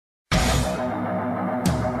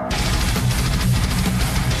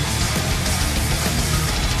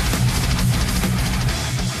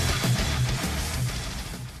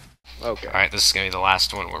Okay. Alright, this is gonna be the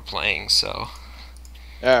last one we're playing, so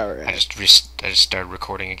Alright. I just started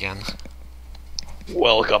recording again.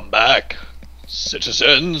 Welcome back,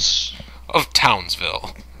 citizens. Of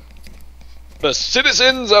Townsville. The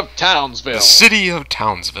citizens of Townsville. The city of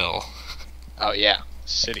Townsville. Oh yeah,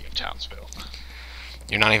 city of Townsville.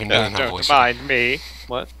 You're not even doing that Don't voice right. mind me.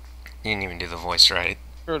 What? You didn't even do the voice right.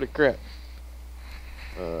 Holy crap.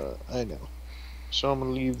 I know. So I'm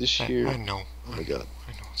gonna leave this here. I know. Oh my god.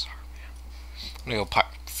 I know it's hard, man. I'm gonna go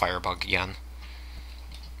Firebug again.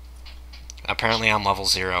 Apparently I'm level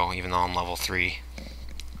 0, even though I'm level 3.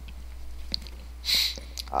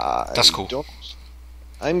 That's cool.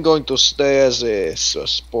 I'm going to stay as a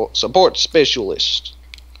support specialist.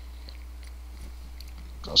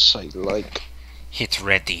 Cause I like. Hit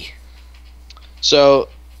ready. So,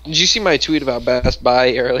 did you see my tweet about Best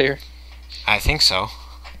Buy earlier? I think so.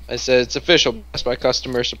 I said, it's official, Best Buy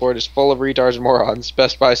customer support is full of retards and morons.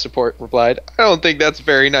 Best Buy support replied, I don't think that's a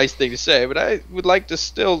very nice thing to say, but I would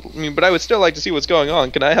still like to see what's going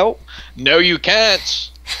on. Can I help? No, you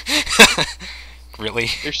can't. Really?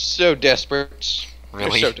 You're so desperate.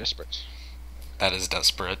 Really? You're so desperate. That is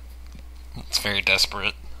desperate. It's very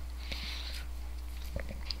desperate.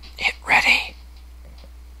 Hit ready.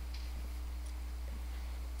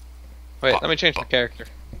 Wait, let me change my character.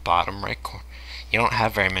 Bottom right corner. You don't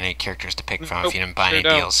have very many characters to pick from if you didn't buy any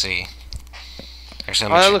don't. DLC.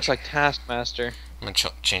 Actually, That looks like Taskmaster. I'm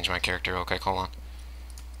gonna change my character. Okay, hold on.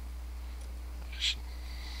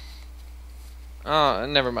 Oh,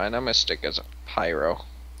 never mind. I'm gonna stick as a pyro.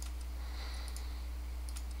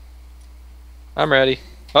 I'm ready.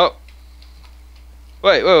 Oh.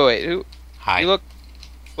 Wait. Who? Hi. You look.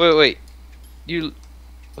 Wait. You.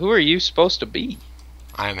 Who are you supposed to be?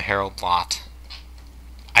 I'm Harold Lott.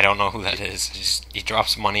 I don't know who that is. He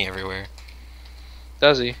drops money everywhere.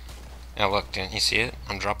 Does he? Yeah, look, didn't you see it?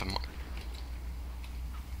 I'm dropping money.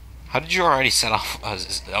 How did you already set off?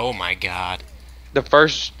 Oh my god. The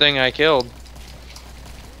first thing I killed.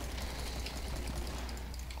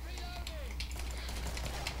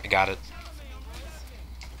 I got it.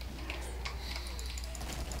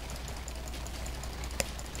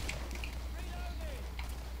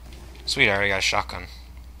 Sweet, I already got a shotgun.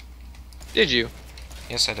 Did you?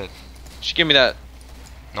 Yes, I did. Just give me that.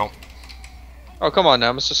 Nope. Oh, come on now.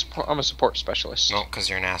 I'm a support specialist. Nope, because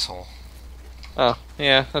you're an asshole. Oh,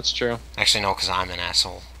 yeah, that's true. Actually, no, because I'm an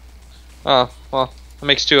asshole. Oh, well, that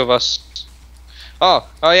makes two of us. Oh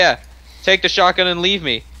yeah. Take the shotgun and leave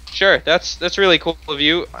me. Sure, that's really cool of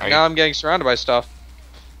you. Now I'm getting surrounded by stuff.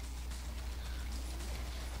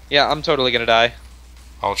 Yeah, I'm totally gonna die.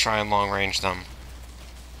 I'll try and long range them.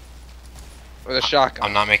 With a shotgun.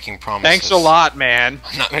 I'm not making promises. Thanks a lot, man.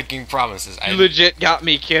 I'm not making promises. You legit got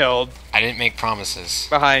me killed. I didn't make promises.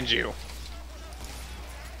 Behind you.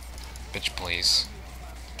 Bitch, please.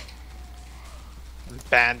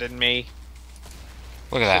 Abandon me.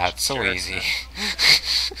 Look at that. So easy.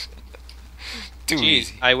 Too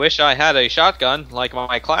easy. I wish I had a shotgun like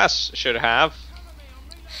my class should have.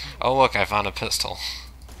 Oh, look, I found a pistol.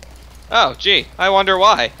 Oh, gee. I wonder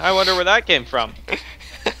why. I wonder where that came from.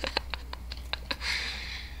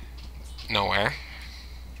 Nowhere.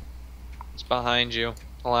 It's behind you.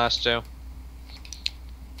 The last two.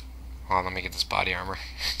 Hold on, let me get this body armor.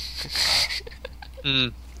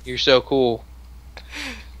 You're so cool.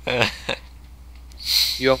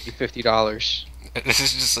 You owe me $50. This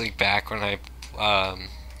is just like back when I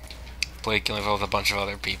played Killing Floor with a bunch of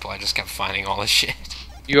other people. I just kept finding all this shit.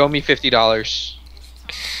 You owe me $50.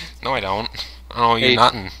 No, I don't. Oh, you're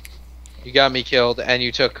nothing. You got me killed, and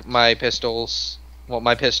you took my pistols. Well,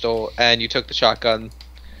 my pistol, and you took the shotgun,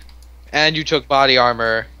 and you took body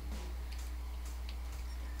armor.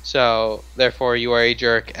 So, therefore, you are a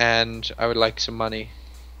jerk, and I would like some money.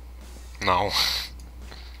 No.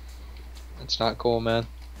 That's not cool, man.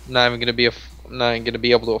 I'm not even gonna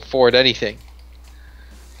be able to afford anything.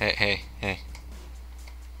 Hey.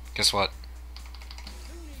 Guess what?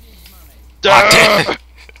 Duh!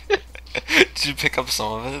 Did you pick up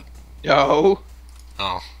some of it? No.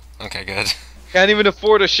 Oh, okay, good. Can't even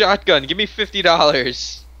afford a shotgun. Give me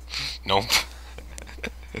 $50. Nope.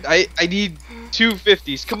 I need two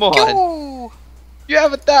 50s. Come on. Yo! You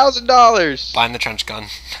have $1,000. Buying the trench gun.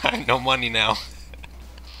 I have no money now.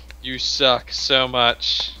 You suck so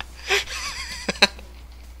much.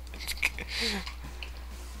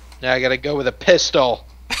 Now I gotta go with a pistol.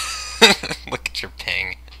 Look at your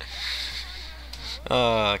ping.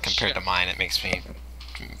 Compared to mine, it makes me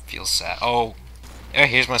feel sad. Oh, yeah,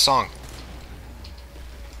 here's my song.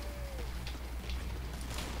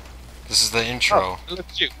 This is the intro. Oh, look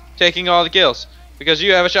at you, taking all the kills. Because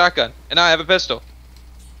you have a shotgun, and I have a pistol.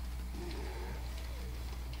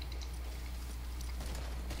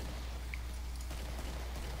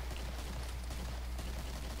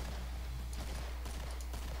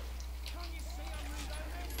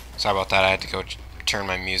 Sorry about that, I had to go turn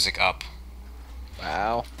my music up.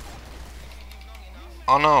 Wow.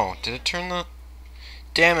 Oh no, did it turn the...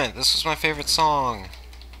 Damn it, this was my favorite song.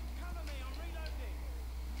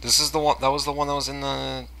 This is the one, that was the one that was in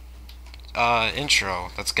the intro.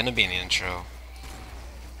 That's gonna be in the intro.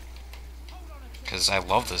 Because I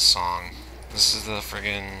love this song. This is the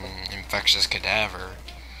friggin' Infectious Cadaver.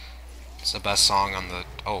 It's the best song on the...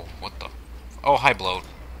 Oh, what the... Oh, hi, Bloat.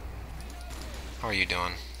 How are you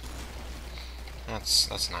doing?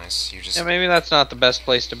 That's nice. You just... Yeah, maybe that's not the best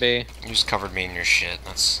place to be. You just covered me in your shit.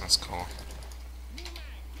 That's cool.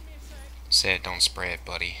 Say it, don't spray it,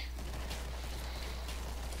 buddy.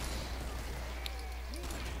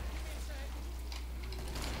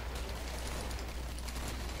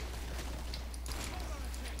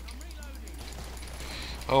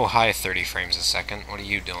 Oh, hi, 30 frames a second. What are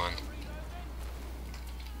you doing?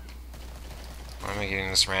 Why am I getting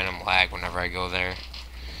this random lag whenever I go there?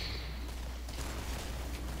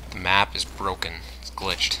 The map is broken. It's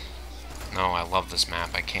glitched. No, I love this map.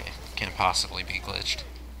 I can't possibly be glitched.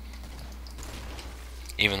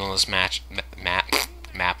 Even though this map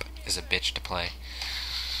is a bitch to play.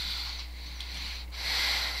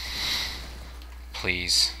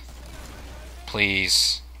 Please.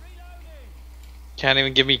 Please. Can't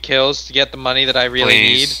even give me kills to get the money that I really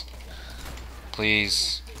need.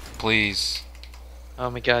 Please. Please. Oh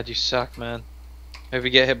my god, you suck, man. Maybe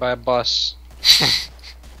get hit by a bus.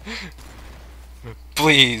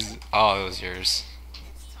 Please. Oh, it was yours.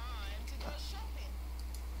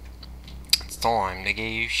 It's time to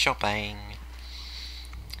go shopping.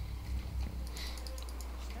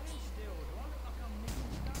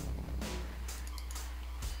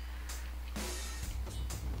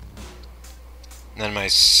 And then my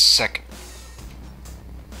second...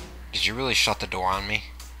 Did you really shut the door on me?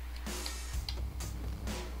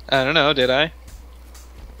 I don't know, did I?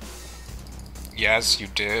 Yes, you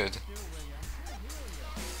did.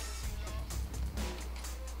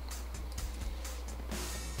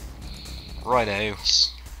 Righto.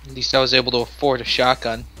 At least I was able to afford a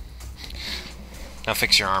shotgun. Now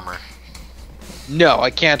fix your armor. No, I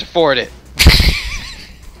can't afford it.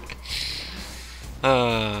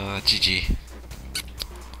 GG.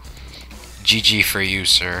 GG for you,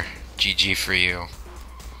 sir. GG for you.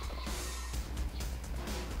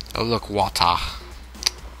 Oh, look, water.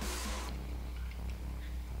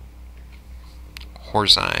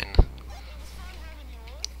 Horzine.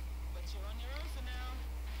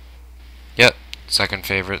 Yep, second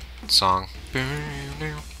favorite song.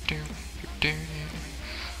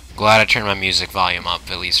 Glad I turned my music volume up,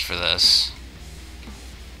 at least for this.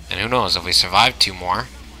 And who knows, if we survive 2 more,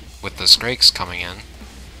 with the Skrakes coming in,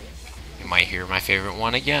 you might hear my favorite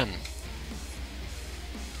one again.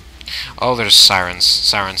 Oh, there's sirens.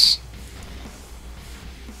 Sirens.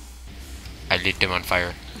 I lit them on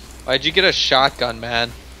fire. Why'd you get a shotgun,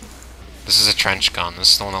 man? This is a trench gun.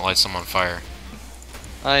 This is the one that lights them on fire.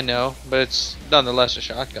 I know, but it's nonetheless a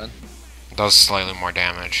shotgun. It does slightly more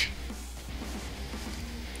damage.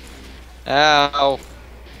 Ow.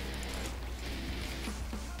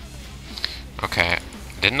 Okay.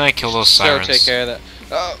 Didn't I kill those sirens? So take care of that.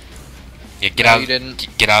 Oh. Yeah, get No, out. you didn't.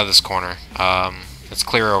 Get out of this corner. It's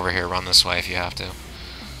clear over here. Run this way if you have to.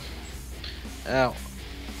 Ow.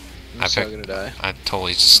 I'm so gonna die. I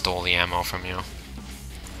totally just stole the ammo from you.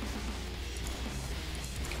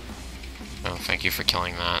 Oh, thank you for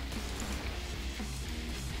killing that.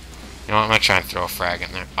 You know what? I'm gonna try and throw a frag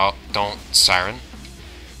in there. Oh, don't. Siren.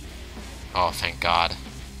 Oh, thank God.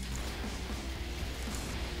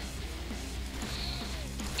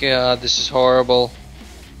 God, this is horrible.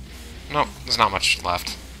 No, there's not much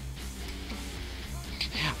left.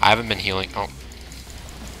 I haven't been healing. Oh.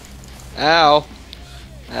 Ow.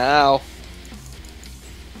 Ow.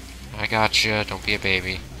 I gotcha. Don't be a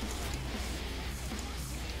baby.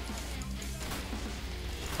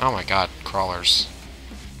 Oh my God, crawlers.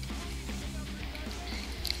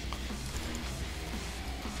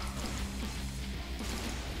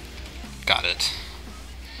 Got it.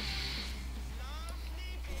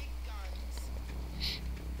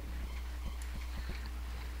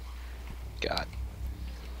 God.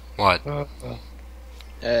 What?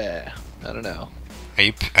 I don't know. Are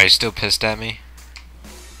you still pissed at me?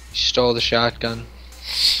 You stole the shotgun.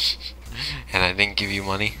 And I didn't give you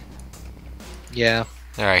money? Yeah.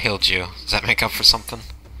 There, I healed you. Does that make up for something?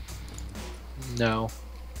 No.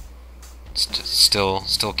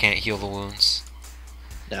 Still can't heal the wounds?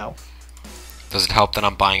 No. Does it help that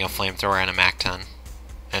I'm buying a flamethrower and a MAC-10?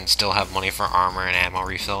 And still have money for armor and ammo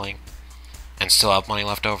refilling? And still have money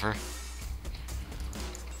left over?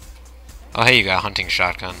 Oh hey, you got a hunting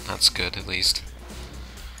shotgun. That's good, at least.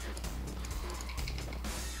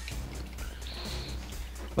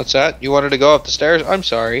 What's that? You wanted to go up the stairs? I'm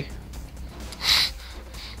sorry.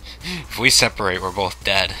 If we separate, we're both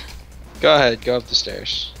dead. Go ahead, go up the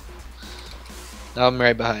stairs. I'm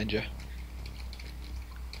right behind you.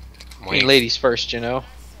 Wait. Ladies first, you know.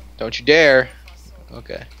 Don't you dare.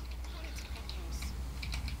 Okay.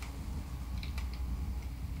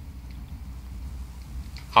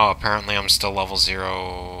 Oh, apparently I'm still level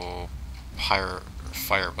 0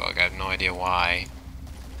 Firebug. I have no idea why.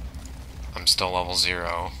 I'm still level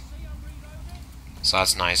 0. So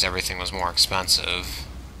that's nice. Everything was more expensive.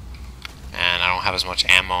 And I don't have as much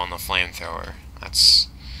ammo on the flamethrower. That's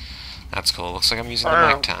cool. Looks like I'm using the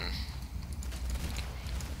Mag 10.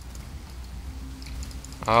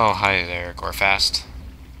 Oh, hi there, Gorefast.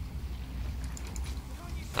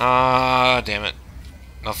 Ah, damn it.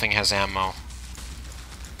 Nothing has ammo.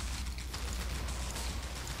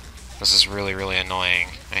 This is really, really annoying.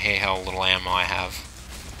 I hate how little ammo I have.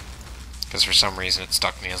 Because for some reason it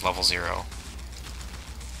stuck me as level 0.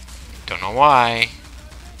 Don't know why.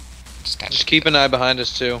 Just keep an eye behind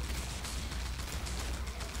us too.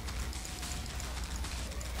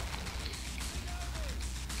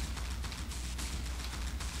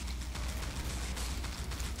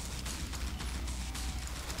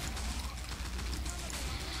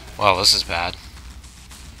 Well, this is bad.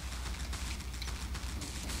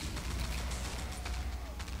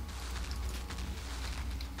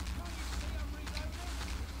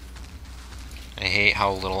 I hate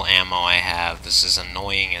how little ammo I have. This is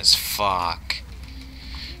annoying as fuck.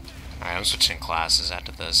 Alright, I'm switching classes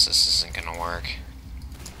after this. This isn't gonna work.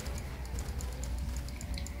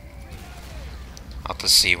 I'll have to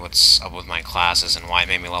see what's up with my classes and why it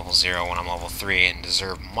made me level 0 when I'm level 3 and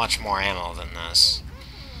deserve much more ammo than this.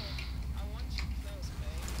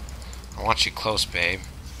 I want you close, babe.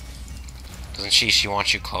 Doesn't she? She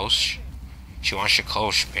wants you close? She wants you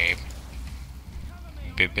close, babe.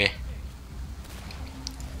 Baby.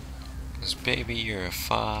 'Cause baby, you're a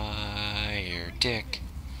fire dick.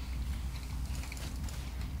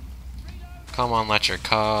 Come on, let your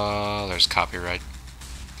colors copyright.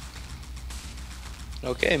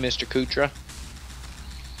 Okay, Mr. Kutra.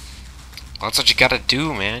 Well, that's what you gotta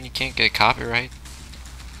do, man. You can't get copyright.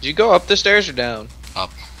 Did you go up the stairs or down?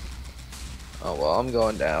 Up. Oh well, I'm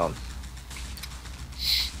going down.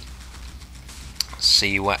 See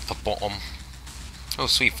you at the bottom. Oh,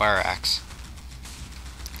 sweet fire axe.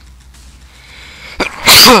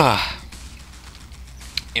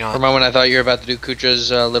 You know, For a moment, I thought you were about to do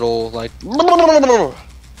Kutra's little like.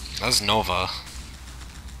 that's Nova.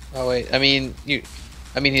 Oh wait, I mean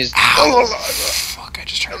he's. Ow! Fuck! I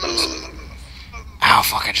just hurt myself. Ow!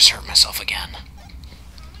 Fuck! I just hurt myself again.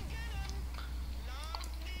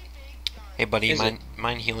 Hey, buddy,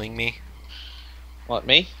 mind healing me? What,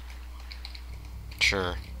 me?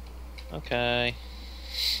 Sure. Okay.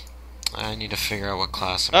 I need to figure out what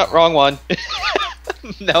class I'm Oh, going. wrong one.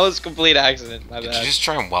 That was a complete accident. My Did bad. you just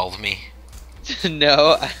try and weld me?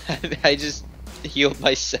 No, I just healed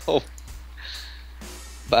myself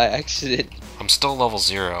by accident. I'm still level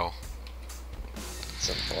 0. It's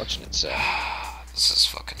unfortunate, so. This is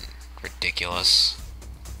fucking ridiculous.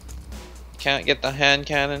 Can't get the hand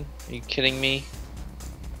cannon? Are you kidding me?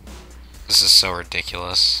 This is so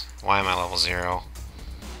ridiculous. Why am I level 0?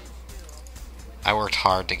 I worked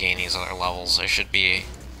hard to gain these other levels. I should be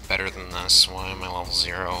better than this. Why am I level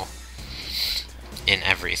 0? In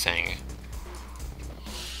everything.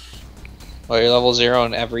 Oh, you're level 0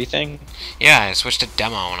 in everything? Yeah, I switched to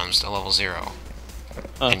demo and I'm still level 0.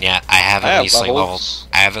 Huh. And yet I have at least levels.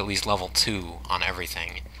 I have at least level 2 on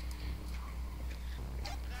everything.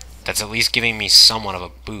 That's at least giving me somewhat of a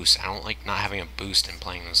boost. I don't like not having a boost in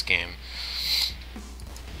playing this game.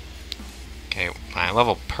 Okay, when I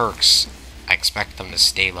level perks, I expect them to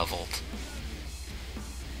stay leveled.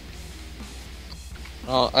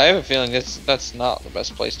 Well, I have a feeling that's not the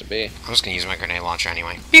best place to be. I'm just gonna use my grenade launcher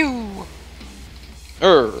anyway. Pew!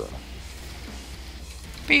 Pew!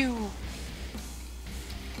 Pew!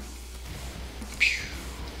 Pew!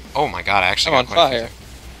 Oh my god, I actually I'm got on quite a fire.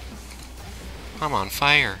 few. I'm on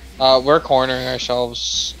fire. We're cornering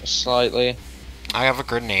ourselves slightly. I have a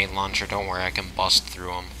grenade launcher, don't worry, I can bust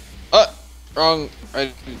through them. Wrong.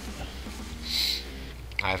 I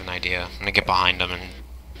have an idea. I'm gonna get behind them and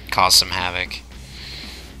cause some havoc.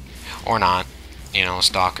 Or not. You know,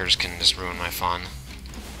 stalkers can just ruin my fun.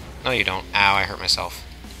 No, you don't. Ow, I hurt myself.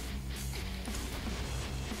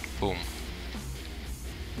 Boom.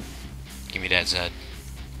 Give me that Zed.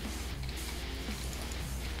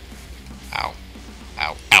 Ow.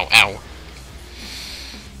 Ow, ow, ow.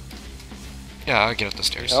 Yeah, I'll get up the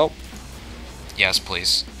stairs. Help. Yes,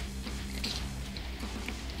 please.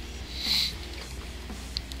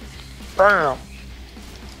 Bam.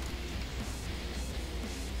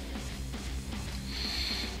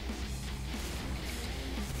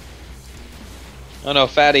 Oh no,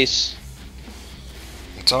 fatties.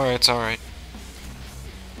 It's alright, it's alright.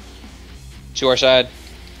 To our side.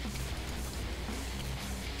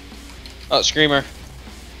 Oh, screamer.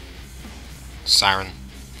 Siren.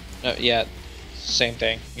 Yeah, same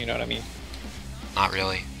thing. You know what I mean. Not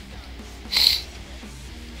really.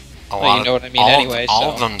 Well, you know what I mean anyway,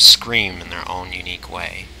 all of so. them scream in their own unique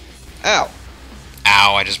way. Ow.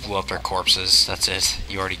 Ow, I just blew up their corpses. That's it.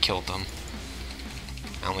 You already killed them.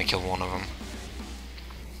 I only killed one of them.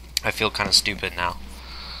 I feel kind of stupid now.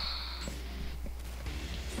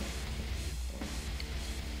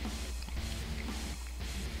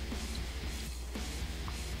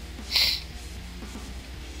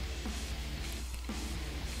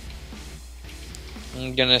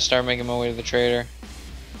 I'm gonna start making my way to the trader.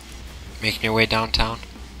 Making your way downtown?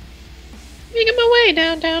 Making my way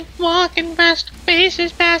downtown, walking past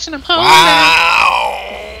faces, passing them home.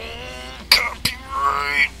 Wow!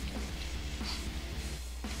 Copyright!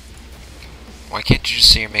 Why can't you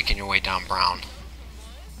just say you're making your way down Brown?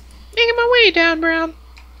 Making my way down, Brown.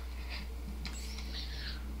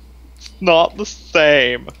 It's not the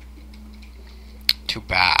same. Too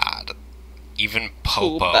bad. Even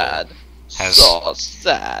Popo Too bad. has So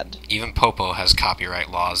sad. even Popo has copyright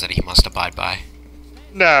laws that he must abide by.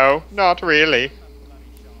 No, not really.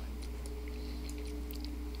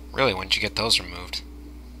 Really, when did you get those removed?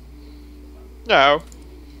 No.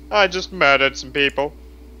 I just murdered some people.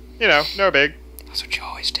 You know, no big. That's what you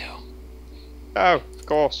always do. Oh, of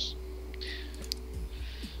course.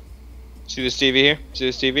 See this TV here? See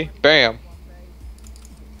this TV? Bam.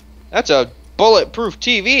 That's a bulletproof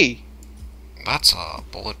TV. That's a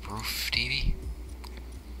bulletproof TV.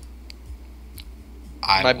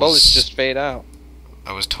 My bullets just fade out.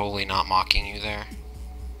 I was totally not mocking you there.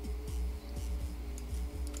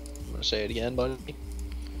 I'm gonna say it again, buddy.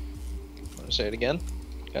 I'm gonna say it again.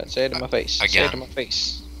 Gotta say it to my face. Again. Say it to my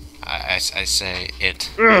face. I say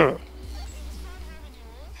it. Ugh.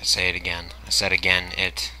 I say it again. I said again,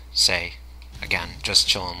 it. Say. Again. Just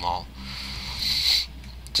chillin', lol.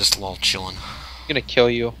 Just lol chillin'. I'm gonna kill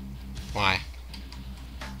you. Why?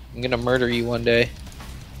 I'm gonna murder you one day.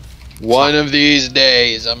 One of these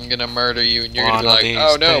days, I'm gonna murder you, and you're gonna be like,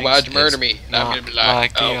 "Oh no, why'd you murder me?" And I'm gonna be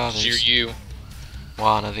like, "Oh, shoot you."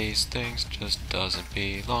 One of these things just doesn't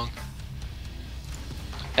belong.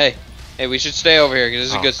 Hey, we should stay over here because this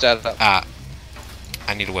is a good setup.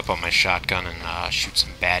 I need to whip up my shotgun and shoot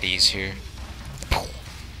some baddies here.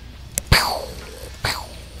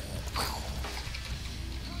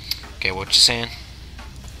 Okay, what you saying?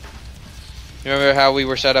 You remember how we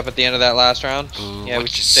were set up at the end of that last round? Ooh, Yeah, we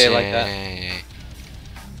should stay like that.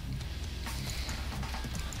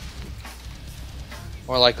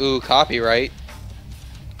 More like, ooh, copyright.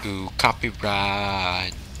 Ooh,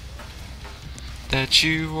 copyright. That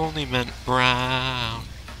you only meant brown.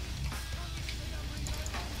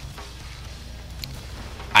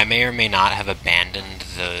 I may or may not have abandoned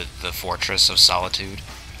the Fortress of Solitude.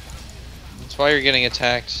 That's why you're getting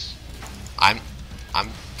attacked. I'm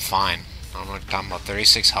fine. I don't know what you're talking about.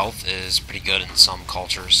 36 health is pretty good in some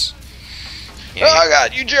cultures. Yeah, Oh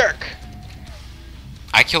god, you jerk!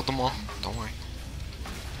 I killed them all. Don't worry.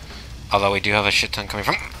 Although we do have a shit ton coming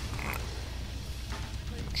from.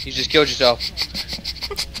 You just killed yourself.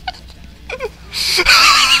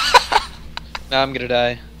 Now I'm gonna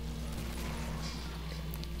die.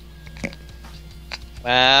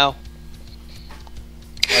 Wow.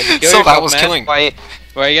 So that was killing. Why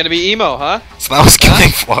are you gonna be emo, huh? So that was killing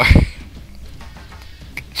floor.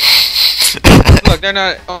 Look, they're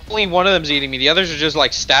not. Only one of them's eating me. The others are just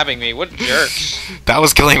like stabbing me. What jerks. That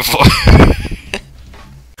was killing floor.